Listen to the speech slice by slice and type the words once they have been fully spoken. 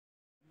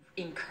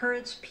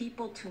encourage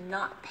people to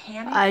not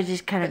panic. I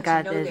just kind of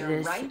got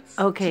this.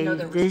 Okay,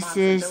 this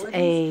is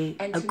a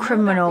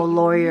criminal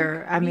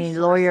lawyer. I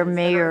mean, lawyer,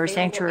 mayor,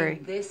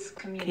 sanctuary.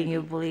 Can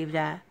you believe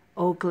that?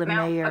 Oakland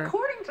mayor,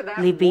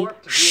 Libby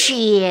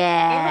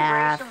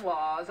Shaff,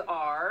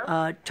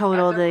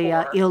 told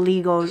the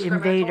illegal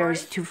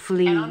invaders to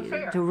flee,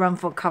 to run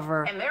for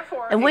cover,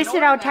 and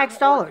wasted our tax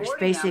dollars,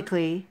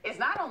 basically. It's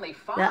not only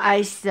fun, the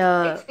ICE,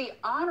 it's the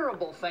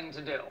honorable thing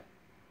to do.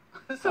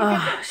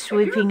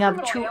 Sweeping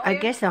up to, I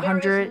guess,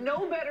 100.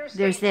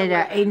 They said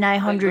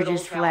 800-900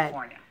 just fled.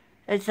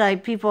 It's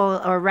like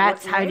people or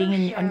rats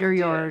hiding under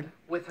your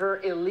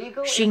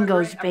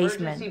shingles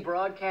basement.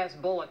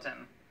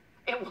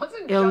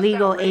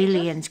 Illegal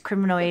aliens,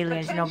 criminal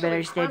aliens, no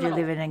better state to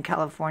live in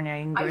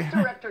California.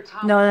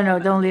 No,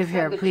 don't live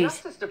here,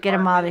 please. Get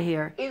them out of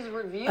here.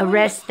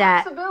 Arrest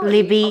that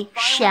Libby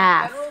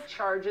Shaff.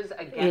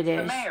 It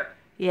is.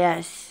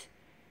 Yes.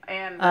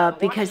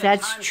 Because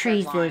that's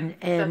treason,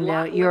 and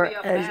you're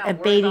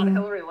abating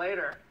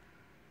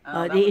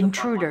the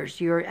intruders.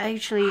 You're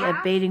actually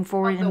abating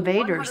foreign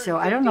invaders. So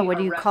I don't know, what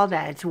do you call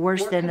that? It's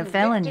worse than a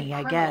felony,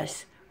 I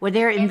guess. Well,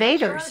 they're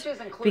invaders,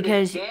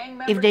 because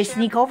if they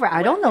sneak over,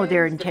 I don't know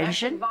their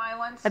intention.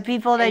 The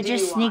people that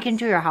just sneak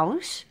into your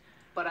house.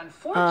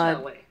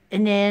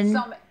 And then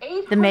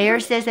the mayor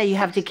says that you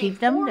have to keep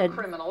them. That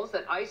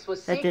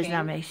does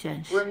not make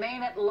sense.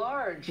 Remain at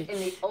large in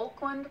the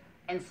Oakland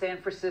and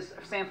San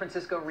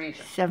Francisco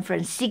region. San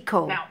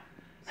Francisco. Now,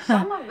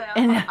 some of them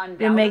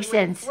and it makes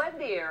sense. Fled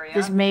the area.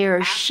 This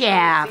Mayor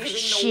Shaff,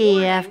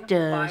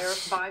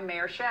 does. By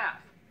Mayor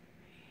Shaff.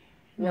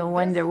 No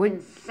wonder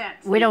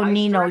we don't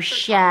need no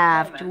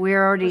shaft.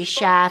 We're already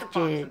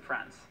shafted.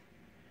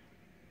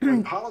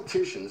 When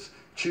politicians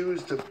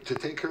choose to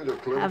take care of their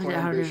political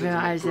ambitions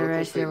and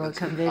political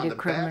statements on the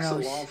backs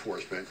of law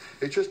enforcement,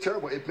 it's just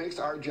terrible. It makes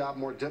our job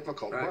more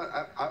difficult.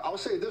 Right. I'll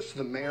say this to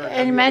the mayor.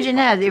 And imagine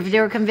that, if they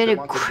were convicted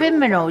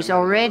criminals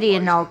already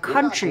in our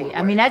country.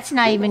 I mean, that's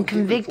not even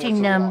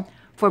convicting them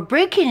for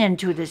breaking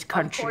into this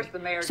country.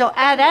 So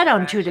add that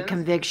onto the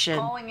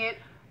conviction.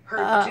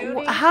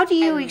 How do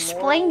you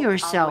explain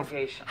yourself?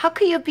 How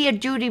can you be a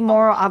duty,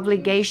 moral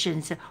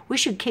obligations? We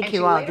should kick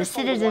you out. The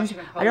citizens,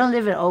 I don't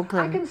live in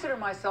Oakland. I consider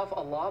myself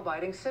a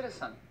law-abiding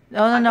citizen.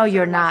 No,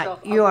 you're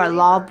not. You're a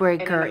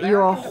lawbreaker.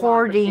 You're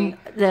hoarding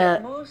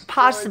the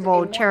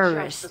possible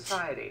terrorists.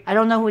 I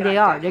don't know who they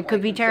are. They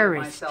could be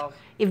terrorists.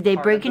 If they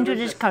break into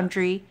this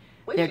country,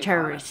 they're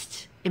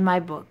terrorists. In my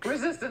book.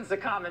 Resistance to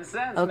common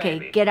sense. Okay,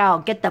 maybe. Get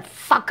out. Get the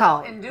fuck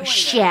out.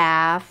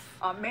 Shaff.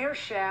 Mayor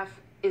Shaff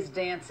is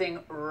dancing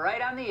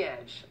right on the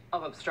edge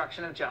of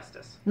obstruction of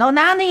justice. No,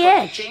 not on the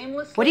edge.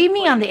 What do you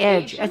mean on the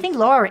edge? I think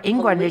Laura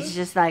Ingram is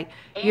just like,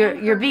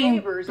 you're being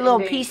a little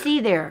PC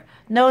there.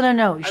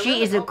 No.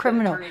 She is a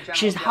criminal.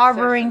 She's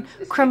harboring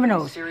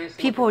criminals,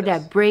 people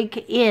that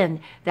break in.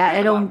 That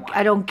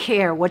I don't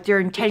care what their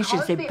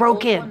intentions. They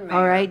broke in.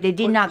 All right, they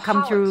did not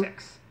come through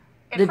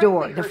the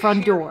door, the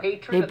front door.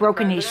 They broke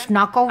in. They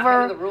snuck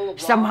over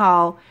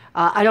somehow.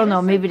 I don't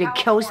know, maybe to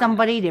kill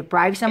somebody, they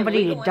bribed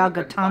somebody, they dug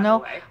a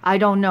tunnel. I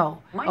don't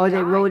know. Or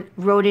they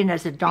rode in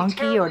as a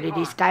donkey, or they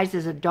disguised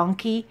as a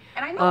donkey,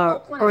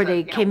 or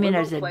they came in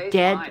as a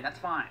dead,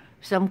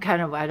 some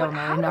kind of, I don't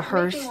know, in a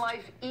hearse.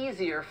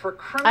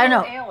 I don't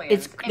know.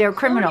 They're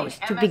criminals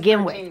to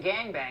begin with.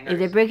 If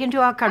they break into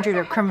our country,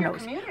 they're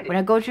criminals. When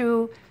I go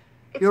to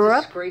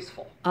Europe,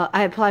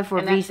 I apply for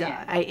a visa.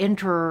 I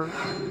enter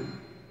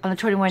on a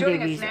 21-day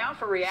visa.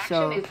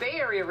 So,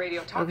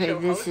 okay,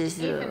 this is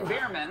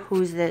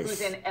who's this?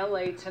 Who's in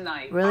LA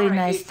tonight? Really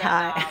nice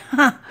tie.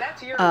 I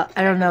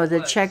don't know, the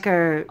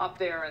checker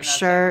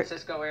shirt.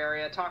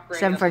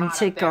 San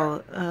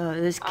Francisco.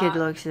 This kid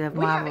looks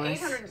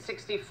marvelous.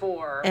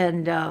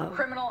 And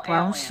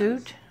brown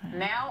suit,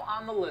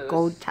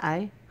 gold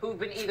tie. Who've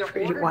been either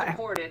ordered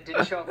deported,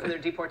 didn't show up for their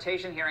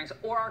deportation hearings,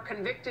 or are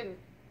convicted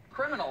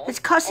criminals. It's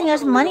costing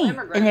us money,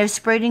 and they're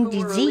spreading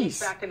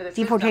disease.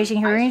 Deportation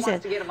hearings.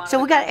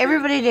 So we got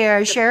everybody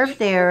there, sheriff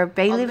there,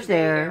 bailiff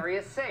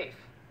there,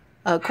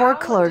 court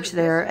clerks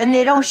there, and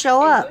they don't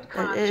show up,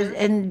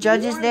 and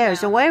judges there.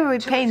 So why are we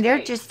paying? They're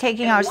just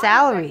taking our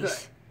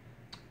salaries.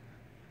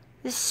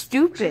 It's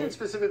stupid. She didn't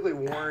specifically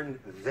warn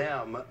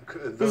them.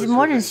 It's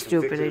more than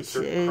stupid. It's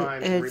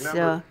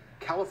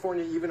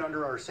California, even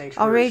under our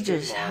sanctuary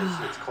state laws,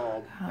 it's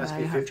called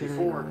SB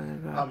 54.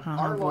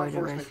 Our law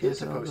enforcement is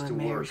supposed to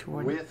work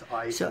with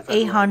ICE and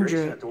federal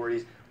immigration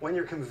authorities when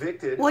you're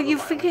convicted. Well, you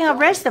freaking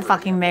arrest the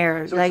fucking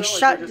mayor. Like,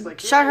 shut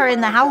her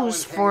in the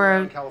house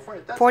for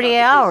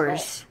 48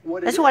 hours.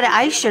 That's what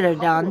I should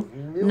have done,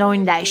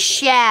 knowing that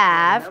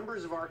Shaff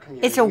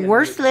is a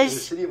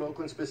worthless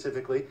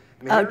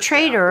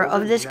traitor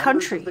of this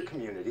country.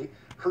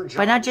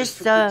 Why not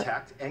just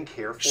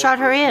shut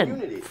her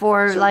in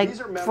for like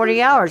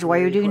 40 hours while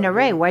you're doing the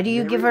raid? Why do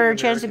you give her a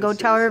chance to go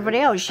tell everybody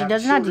else? She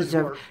does not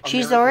deserve.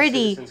 She's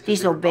already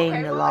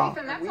disobeying the law.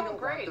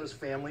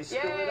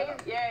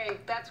 Yay,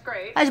 that's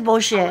great. That's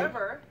bullshit.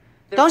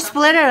 Don't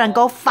split it and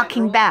go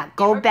fucking back.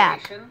 Go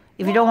back.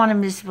 If you don't want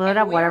them to split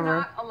up, whatever. We are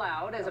not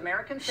allowed as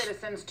American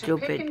citizens to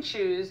pick and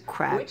choose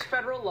which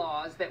federal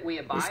laws that we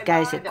abide by. This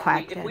guy's a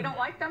quack. If we don't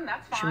like them,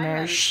 that's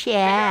fine.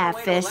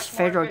 Shaff faced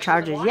federal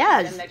charges.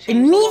 Yes,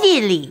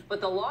 immediately. But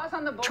the laws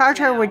on the books charge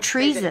her now with say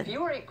treason. that if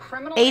you are a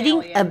criminal Aiding,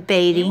 alien,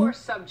 abetting. you are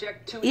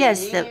subject to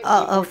Yes, immediate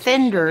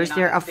offenders. deportation in the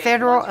There are United States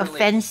federal once released.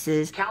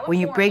 offenses when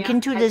you break California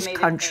into has this made it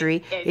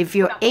country. a If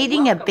you're put up a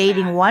aiding, welcome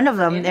abating mat one of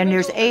them, for then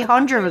there's individuals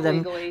 800 of them.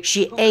 illegally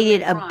She who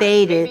aided, commit crimes.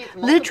 abated. Maybe it's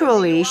multiple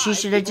Literally, she DUIs,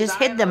 should have people just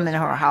die hid them in those her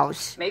crimes.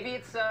 house. Maybe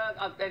it's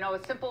a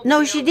simple.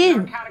 No, she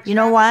didn't. narcotics You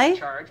know why?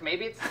 charge.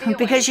 Maybe it's stealing.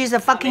 Because she's a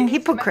fucking Maybe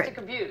it's hypocrite.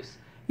 domestic abuse.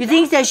 You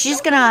think that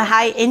she's gonna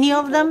hide any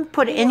of them?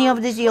 Put any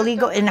of this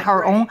illegal in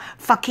her own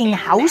fucking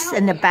house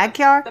in the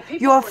backyard?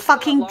 You're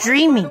fucking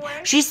dreaming.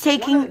 She's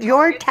taking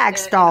your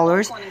tax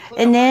dollars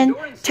and then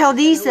tell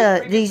these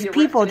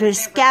people to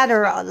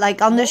scatter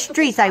like on the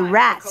streets like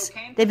rats.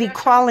 They'd be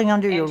crawling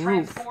under your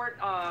roof.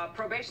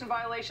 Probation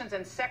violations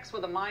and sex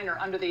with a minor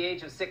under the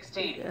age of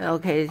 16.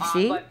 Okay,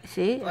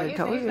 see, I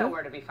told He's you.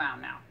 nowhere to be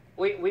found now.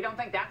 We don't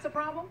think that's a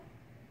problem.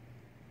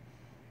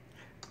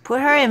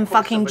 Put her in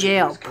fucking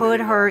jail. Put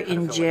her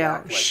in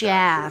jail.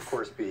 Shaff.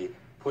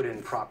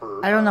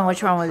 I don't know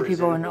what's wrong with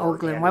people in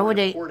Oakland. Why would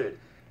they?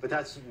 But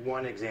that's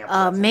one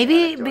example.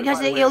 Maybe because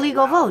of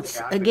illegal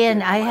votes.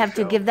 Again, I have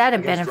to give that a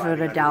benefit of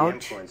the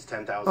doubt.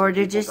 Or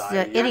they're just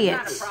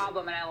idiots. That's not a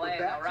problem in LA,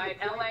 though, right?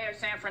 LA or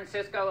San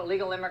Francisco,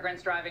 illegal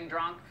immigrants driving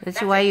drunk.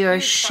 That's why you're a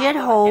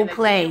shithole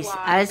place.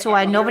 That's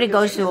why nobody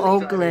goes to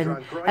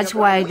Oakland. That's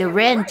why the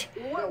rent,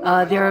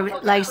 they're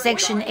like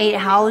Section 8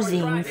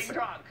 housings.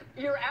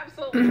 You're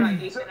absolutely right,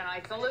 Ethan, and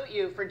I salute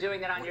you for doing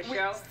that on your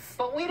show.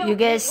 But we don't. You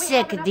get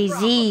sick,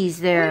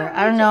 disease there.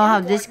 I don't know how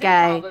this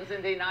guy.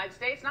 In the United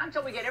States, not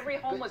until we get every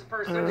homeless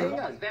person and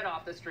homeless vet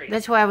off the street.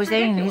 That's why I was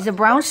saying he's a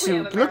brown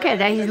suit. Look at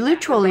that. He's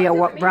literally a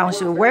brown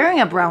suit, wearing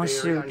a brown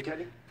suit.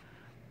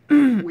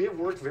 We have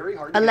worked very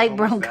hard. A light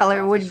brown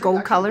color with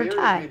gold color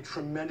tie.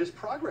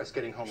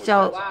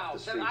 So,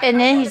 and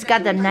then he's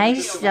got the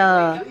nice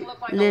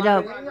lit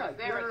up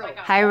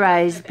high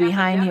rise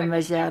behind him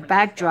as a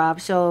backdrop.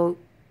 So.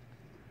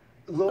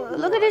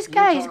 Look at this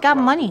guy. He's got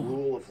money.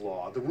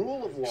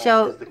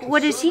 So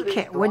what does he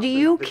care? What do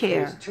you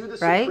care,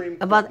 right?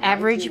 About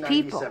average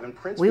people.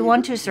 We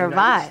want to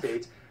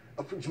survive.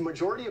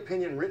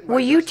 Will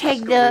you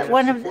take the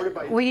one of?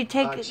 Will you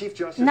take?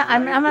 No,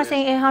 I'm not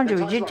saying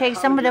 800. You take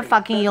some of the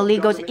fucking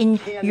illegals in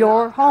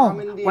your home.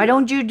 Why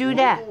don't you do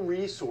that?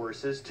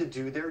 Resources to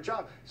do their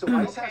job. So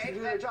ICE has to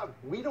do their job.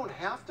 We don't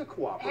have to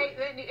cooperate.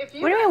 What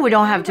do you mean we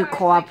don't have to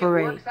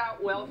cooperate?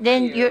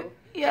 Then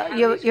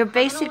you're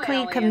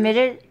basically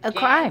committed a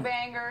crime.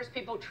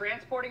 People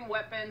transporting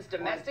weapons,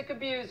 domestic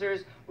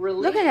abusers.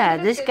 Look at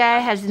that. This guy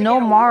has no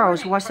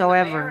morals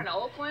whatsoever.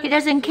 He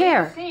doesn't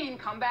care. He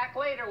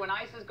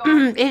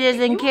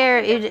doesn't care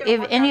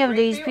if any of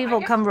these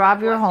people come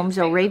rob your homes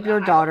or rape your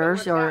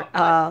daughters or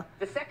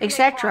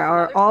etc.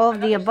 or all of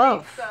the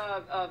above.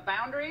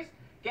 Boundaries.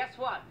 Guess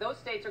what? Those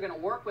states are going to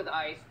work with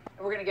ICE.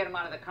 We're going to get them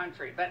out of the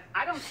country. But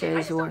I just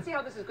don't see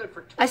how this is good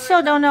for tourism. I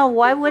still don't know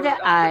why would the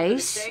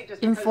ICE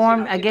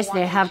inform. I guess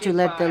they have to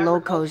let the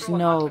locals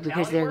know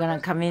because they're going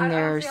to come in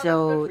there,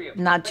 so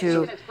not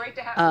to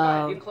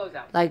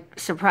like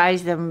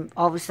surprise them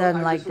all of a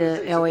sudden like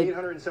the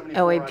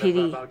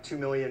LAPD. About 2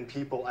 million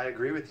people. I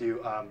agree with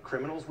you.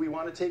 Criminals we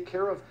want to take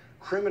care of.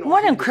 Criminals.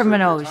 More than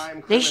criminals.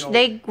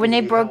 They when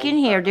they broke in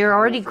here, they're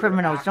already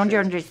criminals. Don't you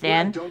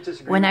understand?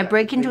 When I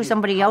break into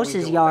somebody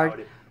else's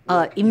yard.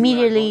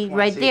 Immediately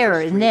right there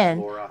and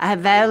then I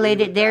have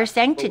violated their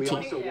sanctity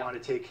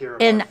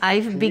and I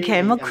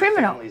became a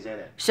criminal.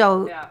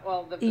 So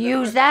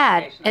use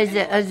that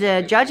as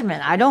a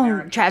judgment. I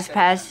don't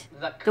trespass.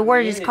 The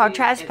word is called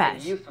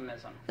trespass.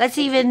 That's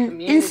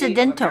even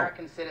incidental.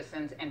 American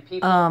citizens and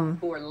people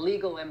who are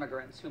legal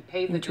immigrants who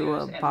paid the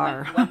dues and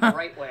went the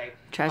right way.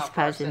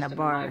 Trespass in a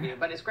bar.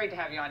 But it's great to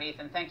have you on,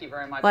 Ethan. Thank you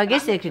very much. Well, I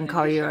guess they can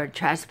call you a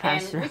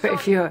trespasser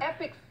if you're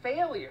epic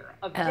failure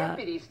of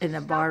deputies in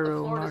a bar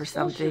room or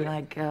something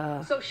like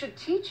so should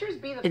teachers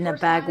be the in a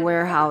back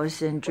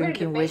warehouse and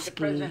drinking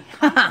whiskey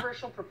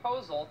controversial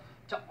proposal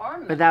to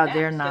arm them without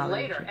their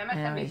knowledge. Later,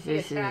 Anyways,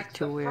 this is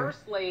too weird.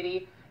 First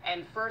lady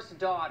and first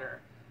daughter.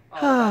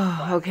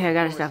 Okay, I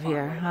gotta stop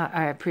here.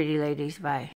 All right, pretty ladies, bye.